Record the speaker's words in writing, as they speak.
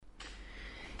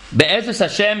Be'ezus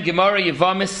Hashem, Gemara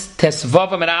Yevamos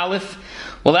Tesvavam and Aleph.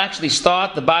 We'll actually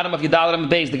start the bottom of Yudalad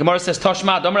and Beis. The Gemara says,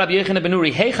 Toshma, Domer Rabbi Yochanan ben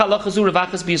Nuri, Hei chalachazu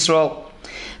revachas b'Yisrael.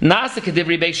 Nasa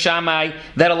kedivri Beis Shammai,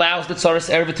 that allows the Tzoros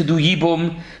Erva to do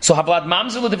Yibum. So Havlad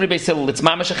Mamzer l'divri Beis Hillel. It's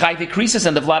Mamash Achai decreases,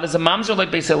 and the Vlad is a Mamzer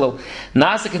like Beis Hillel.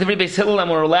 Nasa kedivri Beis Hillel,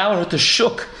 and we'll allow her to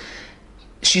shuk.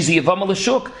 She's a Yevama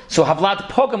l'shuk, so Havlad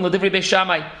pogam l'divrei Beis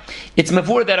Shammai. It's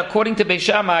mavur that according to Beis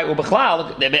Shammai, or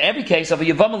Bechlal, in every case of a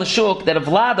Yevama l'shuk, that a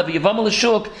Vlad of a Yevama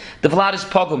l'shuk, the Vlad is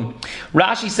pogam.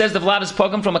 Rashi says the Vlad is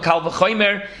pogam from a Kal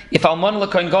v'chomer. If Almon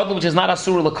l'koyin gadol, which is not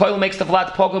asur l'koil, makes the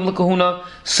Vlad pogam l'kahuna,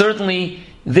 certainly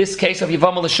this case of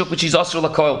Yevama l'shuk, which is asur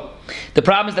l'koil. The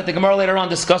problem is that the Gemara later on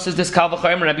discusses this Kal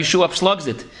v'chomer, Rabbi Yeshua slugs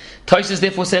it. Tosis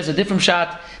therefore says a different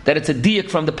shot, that it's a diak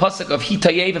from the pasuk of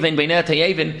Hitayev and Beineh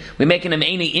Tayevin. We're making him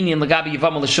Eini Inyan Lagabi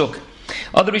Yevama l'shuk.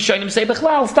 Other Rishonim say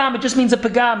Bechlal Stam. It just means a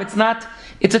pagam. It's not.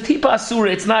 It's a tipa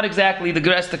asura. It's not exactly the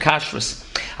Geras the Kashrus.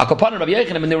 Akopan Rabbi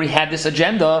Yochanan ben Nuri had this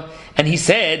agenda, and he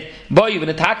said, "Boy, even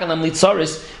atakalem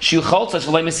litzoris shiu choltzas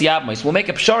v'loy misiyabmos." We'll make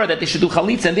a pshara that they should do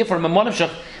chalitza, and therefore mamonavshach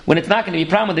when it's not going to be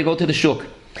problem, they go to the shuk.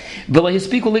 V'lo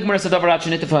hispiku ligmar sadavarach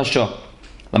shenitav hashok.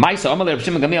 The ones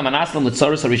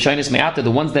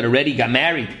that already got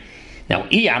married. Now,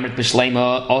 he was worried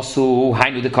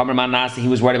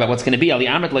about what's going to be.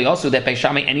 Also, that Beis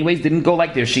Shammai anyways didn't go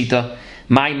like their shita.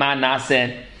 My man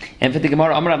nase. And for the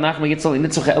Gemara, Amar Rav Nachman Yitzchak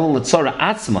Nitzuch El L'Tzora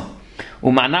Atzma.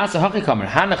 Umanase Hachikamer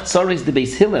Hanach Tzoris de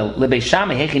Beis Hillel LeBeis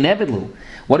Shammai Hechi Nevedlu.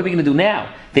 What are we going to do now?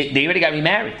 They already got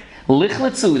remarried.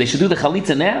 Lichletzu, they should do the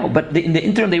chalitza now, but in the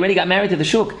interim they already got married to the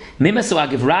shuk. Mimasu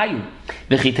agivrayu,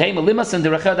 v'chitei melimas and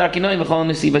derechad arkinoim v'chol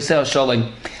nisi v'sel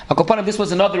shalom. Akopanim, this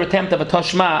was another attempt of a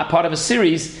toshma, a part of a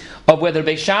series of whether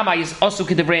Beis Shammai is also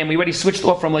kedivreim. We already switched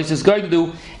off from Leisus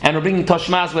Goydu, and we're bringing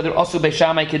toshmas whether also Beis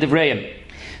Shammai kedivreim.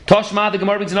 Toshma, the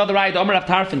Gemara brings another ayah, Omer Rav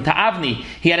Tarfon, Ta'avni,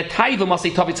 he had a taiva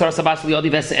masei tavi tzara sabas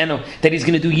liodi v'se'eno, that he's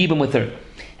going to do yibam with her.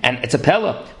 And it's a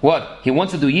pella. What? He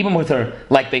wants to do yibam with her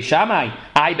like Beis Shammai.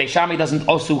 Beis Shammai doesn't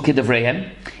also kidavrehem.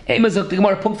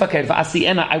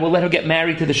 I will let her get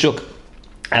married to the shuk.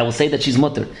 I will say that she's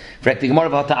mutter. What's his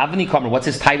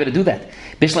taiva to do that?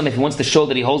 Bishlam, if he wants to show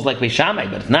that he holds like Beis Shammai,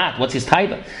 but if not, what's his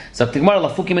taiva? So the Gemara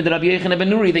lafukim ed Rabbi Yochanan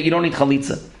ben Nuri that you don't need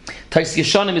chalitza. Tais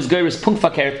Yeshanim is geiris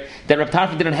punkfakert that Rav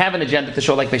Tarfon didn't have an agenda to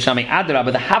show like Beis Shammai. Adra,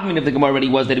 but the havmin of the Gemara already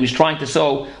was that he was trying to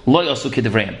show loy osu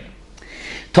kidavrehem.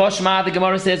 Toshma, the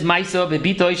Gemara says, Maisa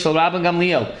bebitoy shel Rabban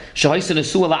Gamliel shehoysa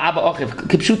nesu ala Abba Ochiv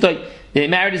kipshutoy. They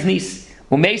married his niece.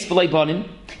 Umeis b'lei bonim.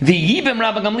 The yibam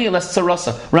Rabban Gamliel as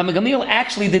tzarasa. Rabban Gamliel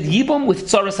actually did yibam with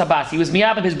tzaras habas. He was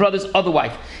miyabam his brother's other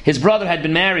wife. His brother had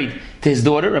been married to his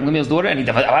daughter, Rabban Gamliel's daughter, and he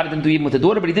didn't do yibam with the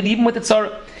daughter, but he did yibam with the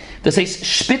tzara. They say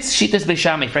spitz shitas Beis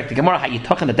Shammai. In fact, the Gemara, how you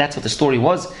talking that that's what the story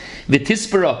was. The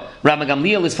Tispera, Rabban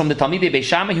Gamliel is from the Talmidei Beis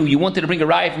Shammai, who you wanted to bring a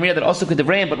raya from here that also could have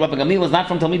ran, but Rabban Gamliel is not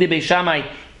from Talmidei Beis Shammai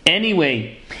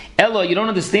anyway. Elo, you don't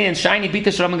understand. Shiny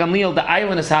Bitash Rabban Gamliel, the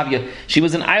islandess Havya. She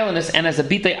was an islandess, and as a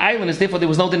Bitay islandess, therefore there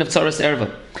was no din of Tzoros Erva.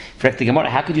 In fact, the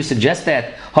Gemara, how could you suggest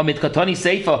that? Hamid Katani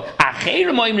Seifa,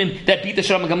 Acher Moimrim, that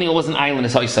Bitash Rabban Gamliel was an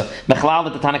islandess. Hoysa. Mechlal,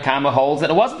 that the Tanakama holds that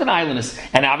it wasn't an islandess,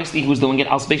 and obviously he was doing it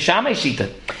als Beis Shammai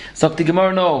Shita. So the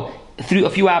Gemara, no. Through a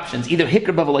few options, either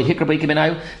hikr bavaloy hikr b'ikir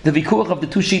benayu. The vikuach of the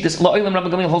two shitas, la'olam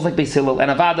Rabban Gamliel holds like Beis Hillel, and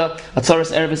avada a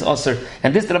tzaras erev is aser.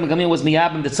 And this Rabban Gamliel was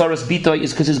miyabim. The tzaras bitoy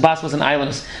is because his boss was an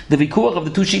islandess. The vikuach of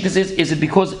the two shitas is it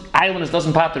because islandess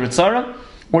doesn't pater a tzara,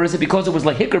 or is it because it was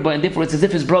like hikr and therefore it's as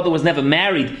if his brother was never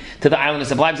married to the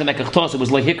islandess? It was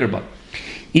like hikr.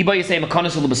 Iba Yisei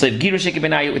Makonasul B'Seiv Girashik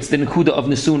Benayu. It's the Nekuda of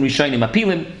Nesun Rishonim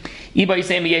Apilim. Iba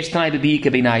Yisei Meyesh Tanai B'Biyika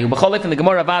Benayu. B'Cholef, and the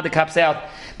Gemara Avada caps out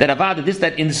that Avada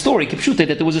that in the story Kipshute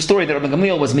that there was a story that Rabban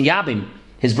Gamliel was miyabim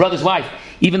his brother's wife,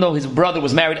 even though his brother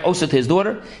was married also to his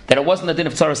daughter, that it wasn't a din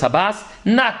of Tzaras Habas,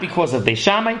 not because of Beis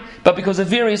Shammai, but because of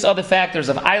various other factors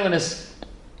of islandess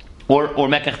or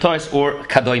Mekach Tois or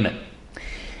Kadoime.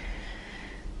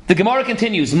 The Gemara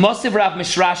continues, Mosiv Rav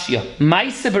Mishrashia,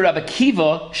 Maisiv Rav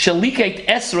Akiva, Shalikait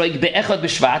Esrog Be'echad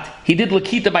B'Shvat. He did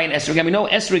Lakita by an Esrog. And we know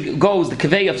Esrog goes, the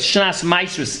Kaveh of Shnas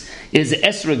Maisrus is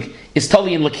Esrog, is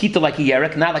totally in Lakita like a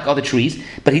Yerek, not like other trees,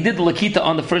 but he did the Lakita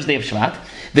on the first day of Shvat.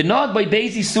 The Nog by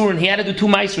Bezi Surin, he had to do two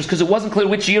Maisrus, because it wasn't clear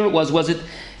which year it was. Was it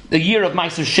a year of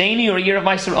Meiser Sheni or a year of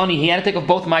Meiser Oni? He had to take off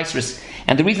both Meisers.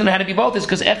 And the reason it had to be both is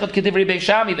because Echad Kedivri Beis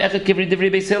Shammai, Echad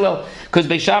Kedivri Beis Hillel. Because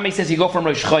Beis Shammai says you go from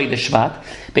Rosh Chodesh Shvat,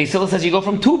 Beis Hillel says you go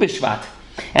from Tu B'Shvat.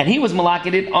 And he was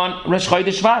malaked on Rosh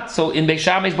Chodesh Shvat. So in Beis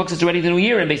Shammai's books it's already the new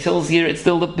year, in Beis Hillel's year it's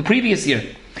still the previous year.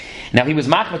 Now he was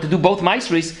machmir to do both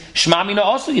maisris. Shmamina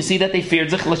also, you see that they feared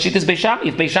zich l'shitas Beishami.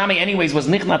 If Beishami anyways was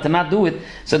nichna to not do it,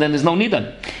 so then there's no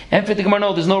nidan. And for the Gemara,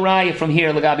 no, there's no raya from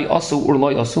here, lagabi osu or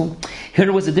loy osu.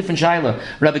 Here was a different shaila.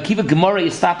 Rabbi Kiva Gemara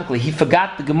is topically, he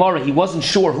forgot the Gemara, he wasn't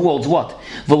sure who holds what.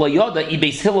 V'loyoda i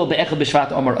Beis Hillel be'echad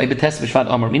b'shvat Omer, I betes b'shvat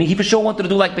Omer. Meaning he for sure wanted to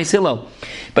do like Beis Hillel.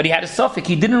 But he had a suffix,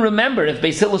 he didn't remember if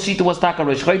Beis Hillel's shita was taka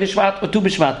rosh chodesh shvat or tu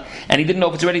b'shvat. And he didn't know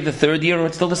if it's already the third year or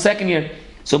it's still the second year.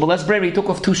 So Beles Brera, he took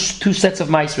off two sets of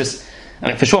maisris. I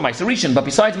mean, for sure Meiser Rishon, but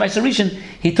besides Meiser Rishon,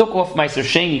 he took off Meiser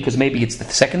Sheni because maybe it's the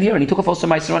second year, and he took off also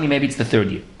Meiser Ani, maybe it's the third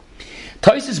year.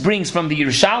 Tosis brings from the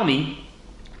Yerushalmi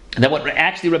that what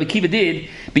actually Rabbi Kiva did,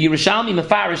 the Yerushalmi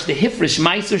Mefarish, the Hifrish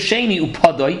Meiser Sheni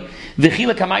Upadoi,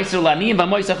 V'chila Kameiser Lani, and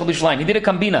V'moisach B'shleim. He did a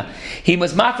kombina. He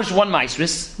was Mafresh one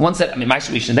Meisris,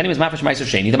 Meiser Rishon, then he was Mafresh Meiser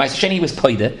Sheni. The Meiser Sheni he was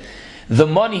Poide. The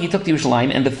money he took to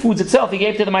Yerushalayim, and the foods itself he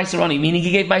gave to the Meiser Ani, meaning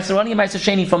he gave Meiser Ani and Meiser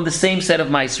Sheni from the same set of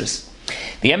Meisris.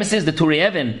 The emes is the Turi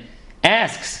Even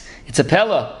asks, it's a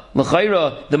pella,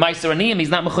 l'chayra, the Meiser Aniyim, he's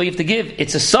not mechayiv to give.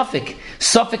 It's a suffix.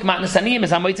 Suffix matnas aniyim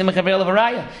is hamoitzim mechavrel of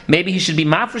araya. Maybe he should be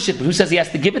mafresh, but who says he has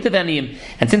to give it to the aniyim?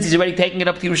 And since he's already taking it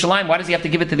up to Yerushalayim, why does he have to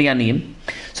give it to the aniyim?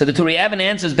 So the Turi Even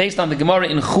answers based on the Gemara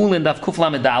in Chulin daf kuf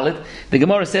lamed dalet. The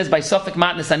Gemara says by suffix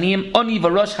matnas aniyim, oni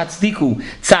varosh hatzdiku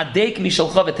tzadek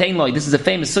mishalcha v'tein loy. This is a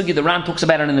famous sugi. The Ran talks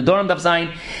about it in the Doram daf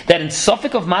Zayin, that in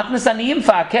suffix of matnas aniyim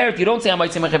fa'akeret, you don't say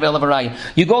hamoitzim mechavrel of araya.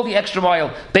 You go the extra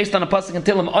mile based on a pasuk and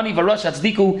tell him oni varosh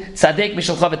hatzdiku tzadek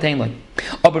mishalcha v'tein loy.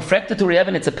 Aber frekta Turi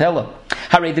Even, it's a pella.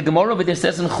 Hare, the Gemara over there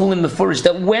says in Chulin Mefurish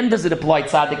that when does it apply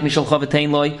tzaddik mishalcha v'tein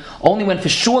loy? Only when for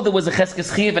sure there was a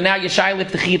cheskes chiv, and now Yeshai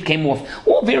if the chiv came off.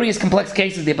 All various complex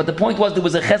cases there, but the point was there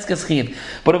was a cheskes chiv.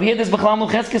 But over here there's b'chlal no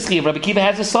cheskes chiv. Rabbi Kiva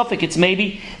has a suffix. It's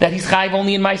maybe that he's chayiv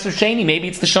only in Meiser Sheni. Maybe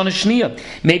it's the Shana Shniya.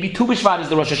 Maybe Tu B'Shvat is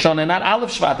the Rosh Hashanah and not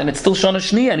Aleph Shvat, and it's still Shana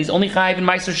Shniya, and he's only chayiv in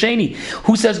Meiser Sheni.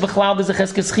 Who says b'chlal there's a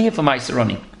cheskes chiv for Meiser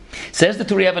Ani? Says the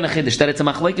Turi Even Achidish that it's a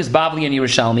machlekes Bavli and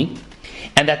Yerushalmi,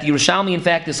 and that the Yerushalmi in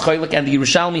fact is choylek, and the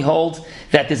Yerushalmi holds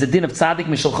that there's a din of tzaddik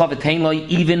mishalcha v'tein loy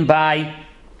even by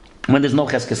when there's no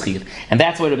cheskes chiv. And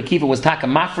that's why Rabbi Kiva was taka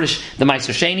mafresh the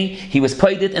Meiser Sheni. He was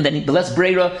paid it, and then the less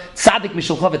brera tzaddik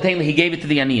mishalcha v'tein loy, he gave it to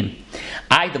the aniyim.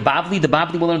 The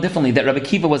Bavli will learn differently that Rabbi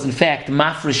Kiva was in fact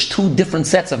mafresh two different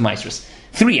sets of Meisers.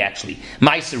 Three actually.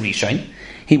 Meiser Rishon,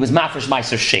 he was mafresh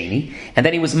Meiser Sheni, and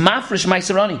then he was mafresh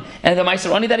Meiser Ani. And the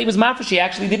Meiser Ani that he was mafresh, he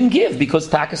actually didn't give because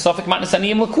taka sofik matnas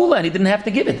aniyim lakula, and he didn't have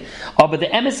to give it. But the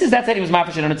emes is that's that he was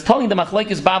mafresh, and it's telling the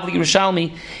machlekes Bavli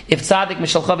Yerushalmi if tzaddik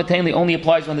mishalcha v'tein only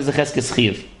applies when there's a cheskes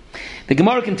chiv. The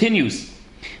Gemara continues.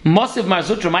 Mosiv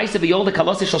Marzutra Ma'aser v'yolda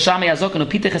kalose shel Shamei Azokon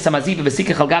u'pitech hamaziv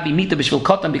v'sikach al gabi mita b'shvil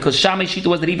koton, because Shamei shita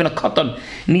was that even a koton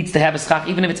needs to have a schach,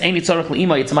 even if it's ain't tzorach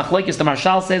l'ima. It's a machlekes. The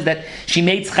Marshal says that she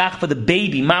made schach for the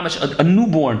baby, mamash, a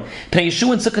newborn. Pnei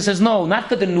Yeshua and Sukkah says no, not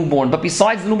for the newborn, but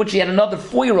besides the newborn, she had another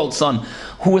 4-year-old son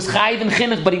who was chayiv and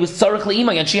chinuch, but he was tzorach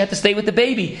l'ima, and she had to stay with the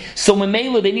baby. So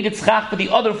memela they needed schach for the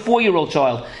other 4-year-old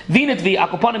child. Vinat vi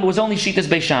akopanim, it was only shitas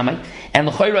Beis Shammai, and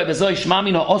the choyroi bezoi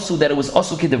shmamino osu, that it was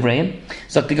osu kidevreim.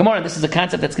 So the Gemara, and this is a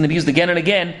concept that's going to be used again and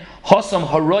again. Hosam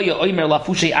haroya oimer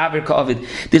lafushay aver ka'avid.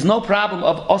 There's no problem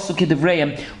of osu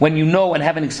kidevreim when you know and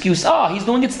have an excuse. He's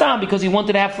doing it stam because he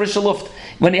wanted to have frische luft.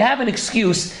 When you have an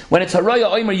excuse, when it's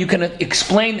haroya oimer, you can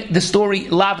explain the story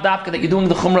lav dafka that you're doing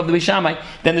the chumrah of the Beis Shammai.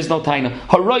 Then there's no taina.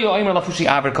 Haroya oimer lafushay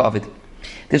aver ka'avid.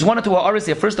 There's one or two ha'aras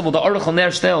here. First of all, the Aruch HaNer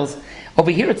tells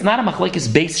over here it's not a machlekes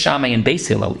Beis Shammai and Beis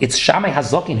Hillel. It's Shammai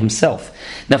Hazokin himself.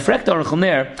 Now, frekt Aruch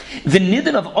HaNer, the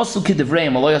nidin of osu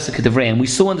kidevreim, aloy osu kidevreim, we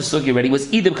saw in the sugi already,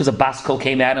 was either because a Baskol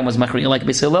came out and was machri'in like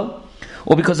Beis Hillel,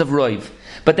 or because of Roiv.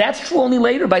 But that's true only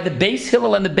later by the Beis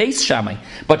Hillel and the Beis Shammai.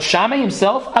 But Shammai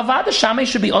himself, Avada Shammai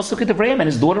should be osu kidevreim, and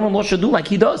his daughter-in-law should do like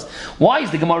he does. Why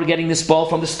is the Gemara getting this ball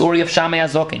from the story of Shammai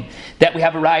Hazokin? That we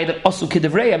have a raya that osu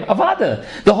kidevreim, Avada.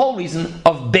 The whole reason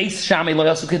of Beis Shammai lo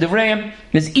osu kidevreim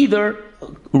is either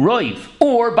Roiv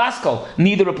or Baskol.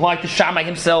 Neither apply to Shammai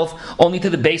himself, only to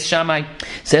the Beis Shammai.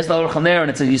 Says the Aruch HaNer, and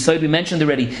it's a Yisod we mentioned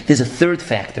already, there's a third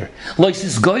factor. Lois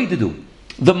is going to do.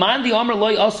 The man the Amr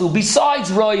loy asu,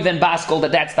 besides Roiv and Baskol,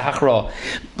 that's the hachra.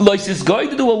 Lois is going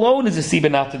to do alone is a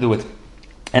siba not to do it.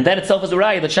 And that itself is a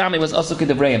raya that Shammai was asu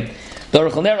kidevreim. The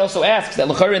Aruch HaNer also asks that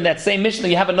l'chayr in that same Mishnah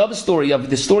you have another story of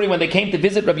the story when they came to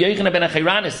visit Rabbi Yochanan ben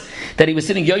Achiranis, that he was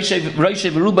sitting Yoshev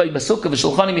Rubai Basukah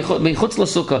v'Shulchani Michutz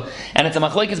LaSukkah, and it's a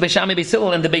machlokes Beis Shammai Beis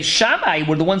Hillel, and the Beis Shammai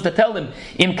were the ones that tell them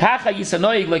Im kacha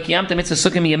yisanoig like yamtem mitzvah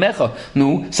sukkah miyamecha.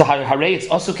 No, so harei it's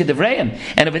also kidevreim.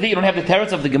 And over there you don't have the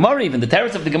teretz of the Gemara. Even the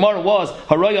teretz of the Gemara was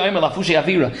haroya omer lafushay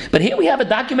avira. But here we have a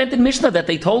documented Mishnah that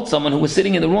they told someone who was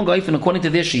sitting in the wrong oifen according to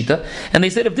their shita, and they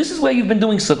said if this is where you've been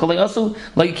doing sukkah, like also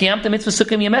like yamtem mitzvah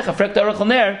sukim yemecha, frek the Aruch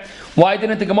Ner. Why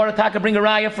didn't the Gemara Taka bring a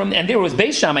raya from, and there was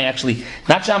Beis Shammai actually,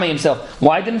 not Shammai himself.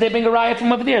 Why didn't they bring a raya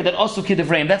from over there? That also kid of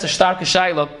Ram. That's a stark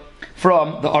shayla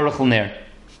from the Aruch Ner.